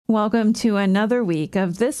Welcome to another week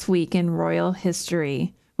of This Week in Royal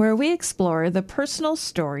History, where we explore the personal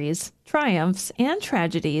stories, triumphs, and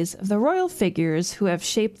tragedies of the royal figures who have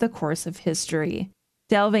shaped the course of history,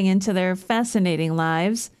 delving into their fascinating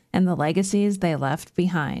lives and the legacies they left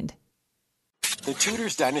behind. The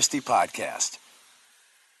Tudors Dynasty Podcast.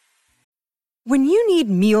 When you need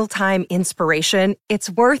mealtime inspiration,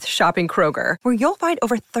 it's worth shopping Kroger, where you'll find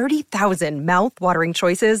over 30,000 mouth-watering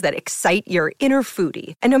choices that excite your inner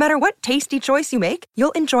foodie. And no matter what tasty choice you make,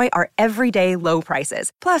 you'll enjoy our everyday low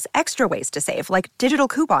prices, plus extra ways to save, like digital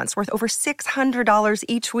coupons worth over $600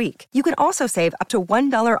 each week. You can also save up to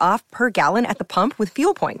 $1 off per gallon at the pump with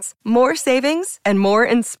fuel points. More savings and more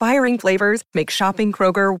inspiring flavors make shopping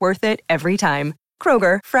Kroger worth it every time.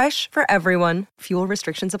 Kroger, fresh for everyone. Fuel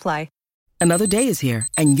restrictions apply. Another day is here,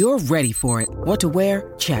 and you're ready for it. What to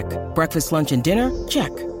wear? Check. Breakfast, lunch, and dinner? Check.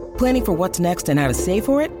 Planning for what's next and how to save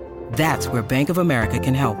for it? That's where Bank of America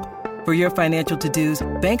can help. For your financial to-dos,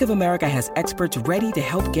 Bank of America has experts ready to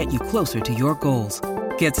help get you closer to your goals.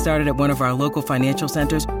 Get started at one of our local financial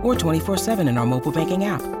centers or 24/7 in our mobile banking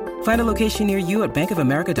app. Find a location near you at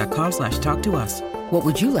bankofamerica.com/talktous. What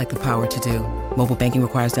would you like the power to do? Mobile banking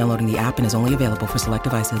requires downloading the app and is only available for select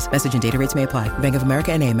devices. Message and data rates may apply. Bank of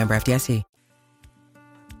America N.A., member FDIC.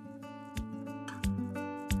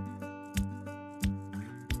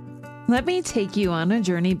 Let me take you on a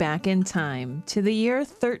journey back in time to the year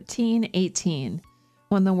 1318,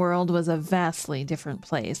 when the world was a vastly different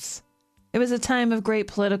place. It was a time of great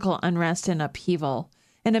political unrest and upheaval,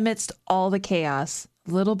 and amidst all the chaos,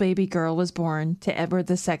 a little baby girl was born to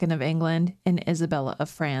Edward II of England and Isabella of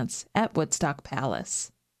France at Woodstock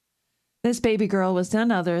Palace. This baby girl was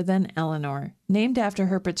none other than Eleanor, named after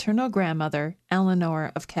her paternal grandmother,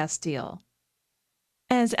 Eleanor of Castile.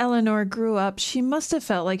 As Eleanor grew up, she must have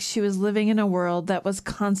felt like she was living in a world that was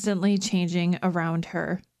constantly changing around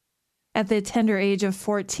her. At the tender age of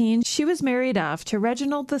 14, she was married off to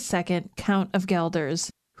Reginald II, Count of Guelders,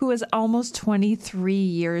 who was almost 23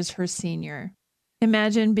 years her senior.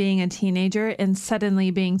 Imagine being a teenager and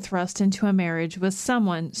suddenly being thrust into a marriage with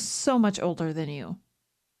someone so much older than you.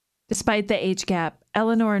 Despite the age gap,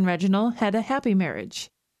 Eleanor and Reginald had a happy marriage,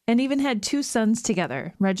 and even had 2 sons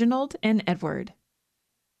together, Reginald and Edward.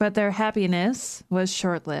 But their happiness was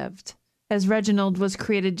short-lived, as Reginald was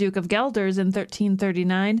created Duke of Guelders in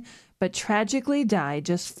 1339, but tragically died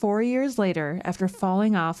just 4 years later after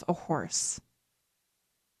falling off a horse.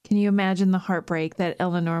 Can you imagine the heartbreak that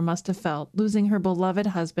Eleanor must have felt losing her beloved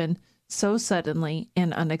husband so suddenly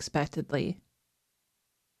and unexpectedly?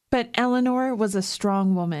 But Eleanor was a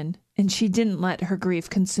strong woman, and she didn't let her grief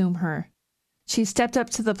consume her. She stepped up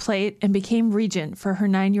to the plate and became regent for her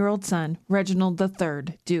 9-year-old son, Reginald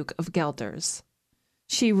III, Duke of Guelders.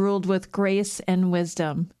 She ruled with grace and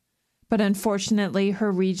wisdom, but unfortunately her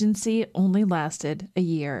regency only lasted a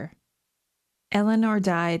year. Eleanor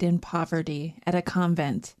died in poverty at a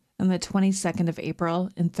convent on the 22nd of April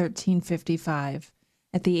in 1355,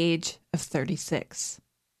 at the age of 36.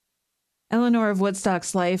 Eleanor of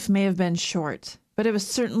Woodstock's life may have been short, but it was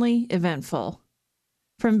certainly eventful.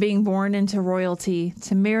 From being born into royalty,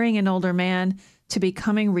 to marrying an older man, to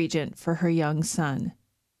becoming regent for her young son,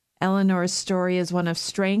 Eleanor's story is one of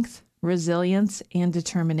strength, resilience, and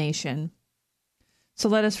determination. So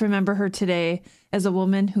let us remember her today as a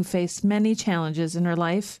woman who faced many challenges in her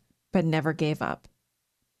life, but never gave up.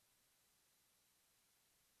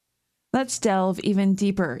 Let's delve even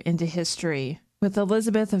deeper into history with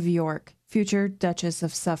Elizabeth of York, future Duchess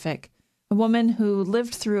of Suffolk, a woman who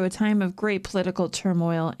lived through a time of great political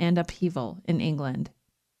turmoil and upheaval in England.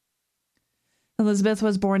 Elizabeth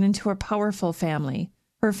was born into a powerful family.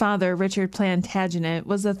 Her father, Richard Plantagenet,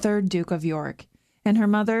 was the 3rd Duke of York, and her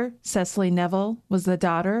mother, Cecily Neville, was the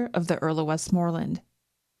daughter of the Earl of Westmoreland.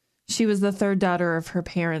 She was the 3rd daughter of her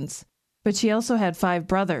parents, but she also had 5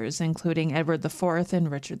 brothers, including Edward IV and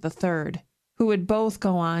Richard III, who would both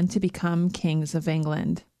go on to become kings of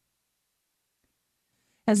England.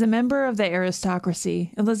 As a member of the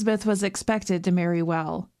aristocracy, Elizabeth was expected to marry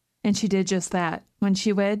well, and she did just that when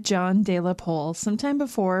she wed John de la Pole sometime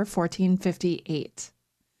before 1458.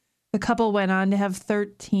 The couple went on to have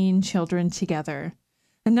 13 children together,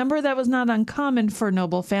 a number that was not uncommon for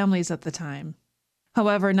noble families at the time.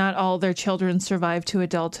 However, not all their children survived to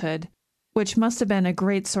adulthood, which must have been a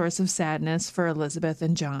great source of sadness for Elizabeth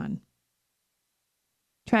and John.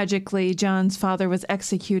 Tragically, John's father was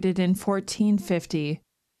executed in 1450,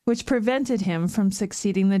 which prevented him from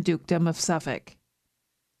succeeding the dukedom of Suffolk.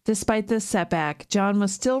 Despite this setback, John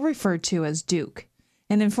was still referred to as Duke,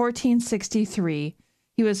 and in 1463,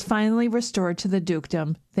 he was finally restored to the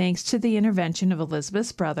dukedom thanks to the intervention of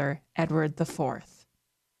Elizabeth's brother, Edward IV.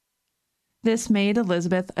 This made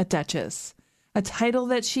Elizabeth a duchess, a title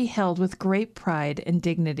that she held with great pride and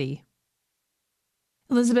dignity.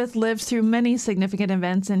 Elizabeth lived through many significant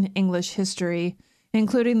events in English history,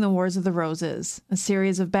 including the Wars of the Roses, a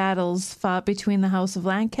series of battles fought between the House of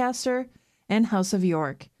Lancaster and House of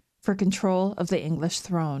York for control of the English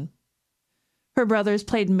throne. Her brothers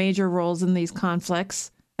played major roles in these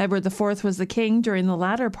conflicts. Edward IV was the king during the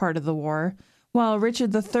latter part of the war, while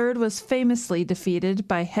Richard III was famously defeated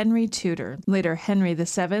by Henry Tudor, later Henry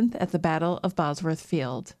VII, at the Battle of Bosworth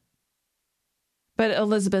Field. But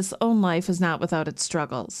Elizabeth's own life was not without its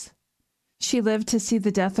struggles. She lived to see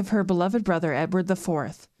the death of her beloved brother Edward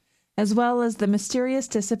IV, as well as the mysterious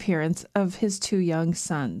disappearance of his 2 young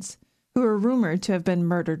sons, who were rumored to have been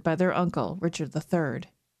murdered by their uncle, Richard III.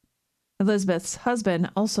 Elizabeth's husband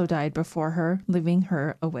also died before her, leaving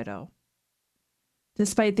her a widow.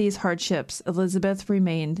 Despite these hardships, Elizabeth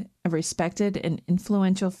remained a respected and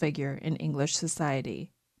influential figure in English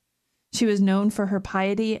society. She was known for her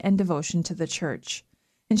piety and devotion to the church,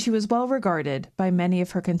 and she was well regarded by many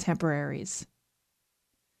of her contemporaries.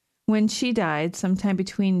 When she died, sometime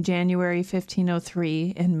between January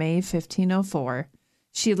 1503 and May 1504,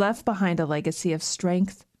 she left behind a legacy of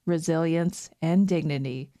strength, resilience, and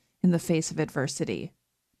dignity in the face of adversity.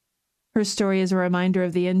 Her story is a reminder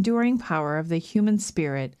of the enduring power of the human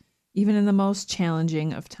spirit, even in the most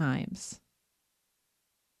challenging of times.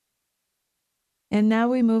 And now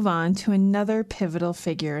we move on to another pivotal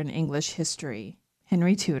figure in English history,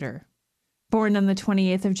 Henry Tudor. Born on the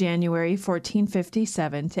 28th of January,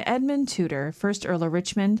 1457, to Edmund Tudor, 1st Earl of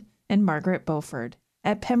Richmond, and Margaret Beaufort,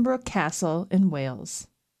 at Pembroke Castle in Wales.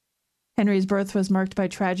 Henry's birth was marked by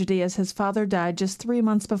tragedy as his father died just 3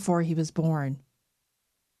 months before he was born.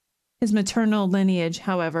 His maternal lineage,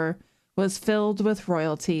 however, was filled with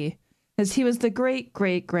royalty, as he was the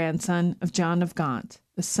great-great-grandson of John of Gaunt,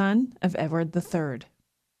 the son of Edward III.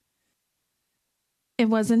 It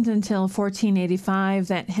wasn't until 1485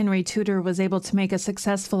 that Henry Tudor was able to make a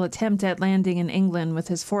successful attempt at landing in England with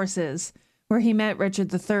his forces, where he met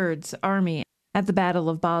Richard III's army at the Battle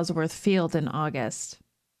of Bosworth Field in August.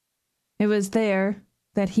 It was there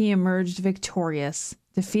that he emerged victorious,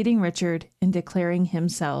 defeating Richard and declaring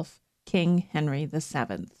himself King Henry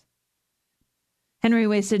VII. Henry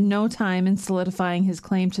wasted no time in solidifying his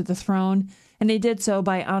claim to the throne, and he did so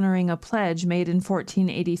by honoring a pledge made in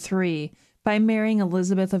 1483 by marrying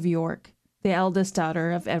Elizabeth of York, the eldest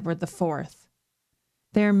daughter of Edward IV.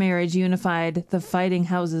 Their marriage unified the fighting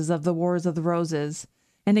houses of the Wars of the Roses,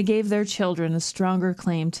 and it gave their children a stronger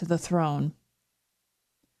claim to the throne.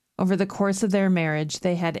 Over the course of their marriage,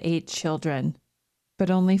 they had 8 children,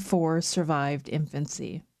 but only 4 survived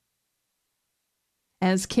infancy.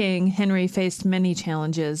 As king, Henry faced many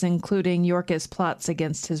challenges, including Yorkist plots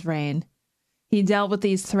against his reign. He dealt with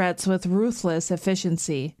these threats with ruthless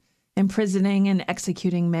efficiency, imprisoning and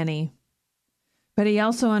executing many. But he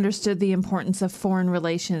also understood the importance of foreign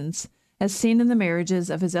relations, as seen in the marriages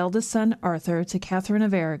of his eldest son Arthur to Catherine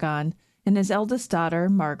of Aragon and his eldest daughter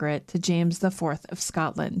Margaret to James IV of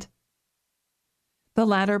Scotland. The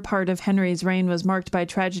latter part of Henry's reign was marked by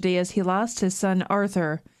tragedy as he lost his son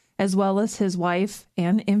Arthur, as well as his wife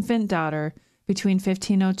and infant daughter, between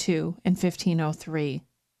 1502 and 1503.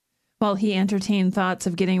 While he entertained thoughts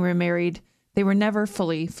of getting remarried, they were never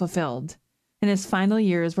fully fulfilled, and his final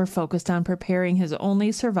years were focused on preparing his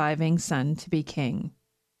only surviving son to be king.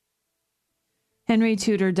 Henry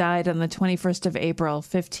Tudor died on the 21st of April,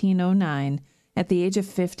 1509, at the age of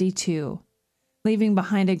 52, leaving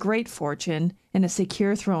behind a great fortune and a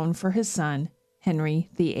secure throne for his son, Henry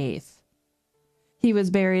VIII. He was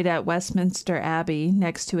buried at Westminster Abbey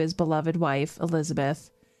next to his beloved wife,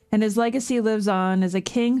 Elizabeth, and his legacy lives on as a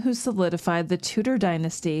king who solidified the Tudor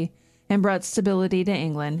dynasty and brought stability to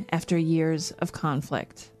England after years of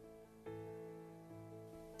conflict.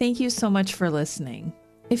 Thank you so much for listening.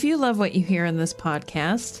 If you love what you hear in this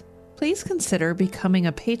podcast, please consider becoming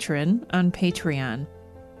a patron on Patreon.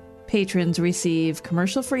 Patrons receive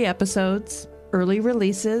commercial-free episodes, early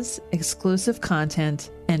releases, exclusive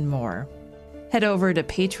content, and more. Head over to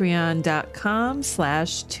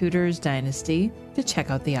patreon.com/TudorsDynasty to check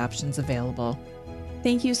out the options available.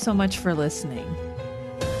 Thank you so much for listening.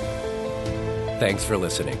 Thanks for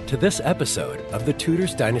listening to this episode of the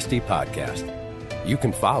Tudors Dynasty Podcast. You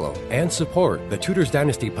can follow and support the Tudors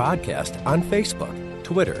Dynasty Podcast on Facebook,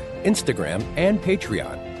 Twitter, Instagram, and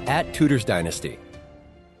Patreon @Tudors Dynasty.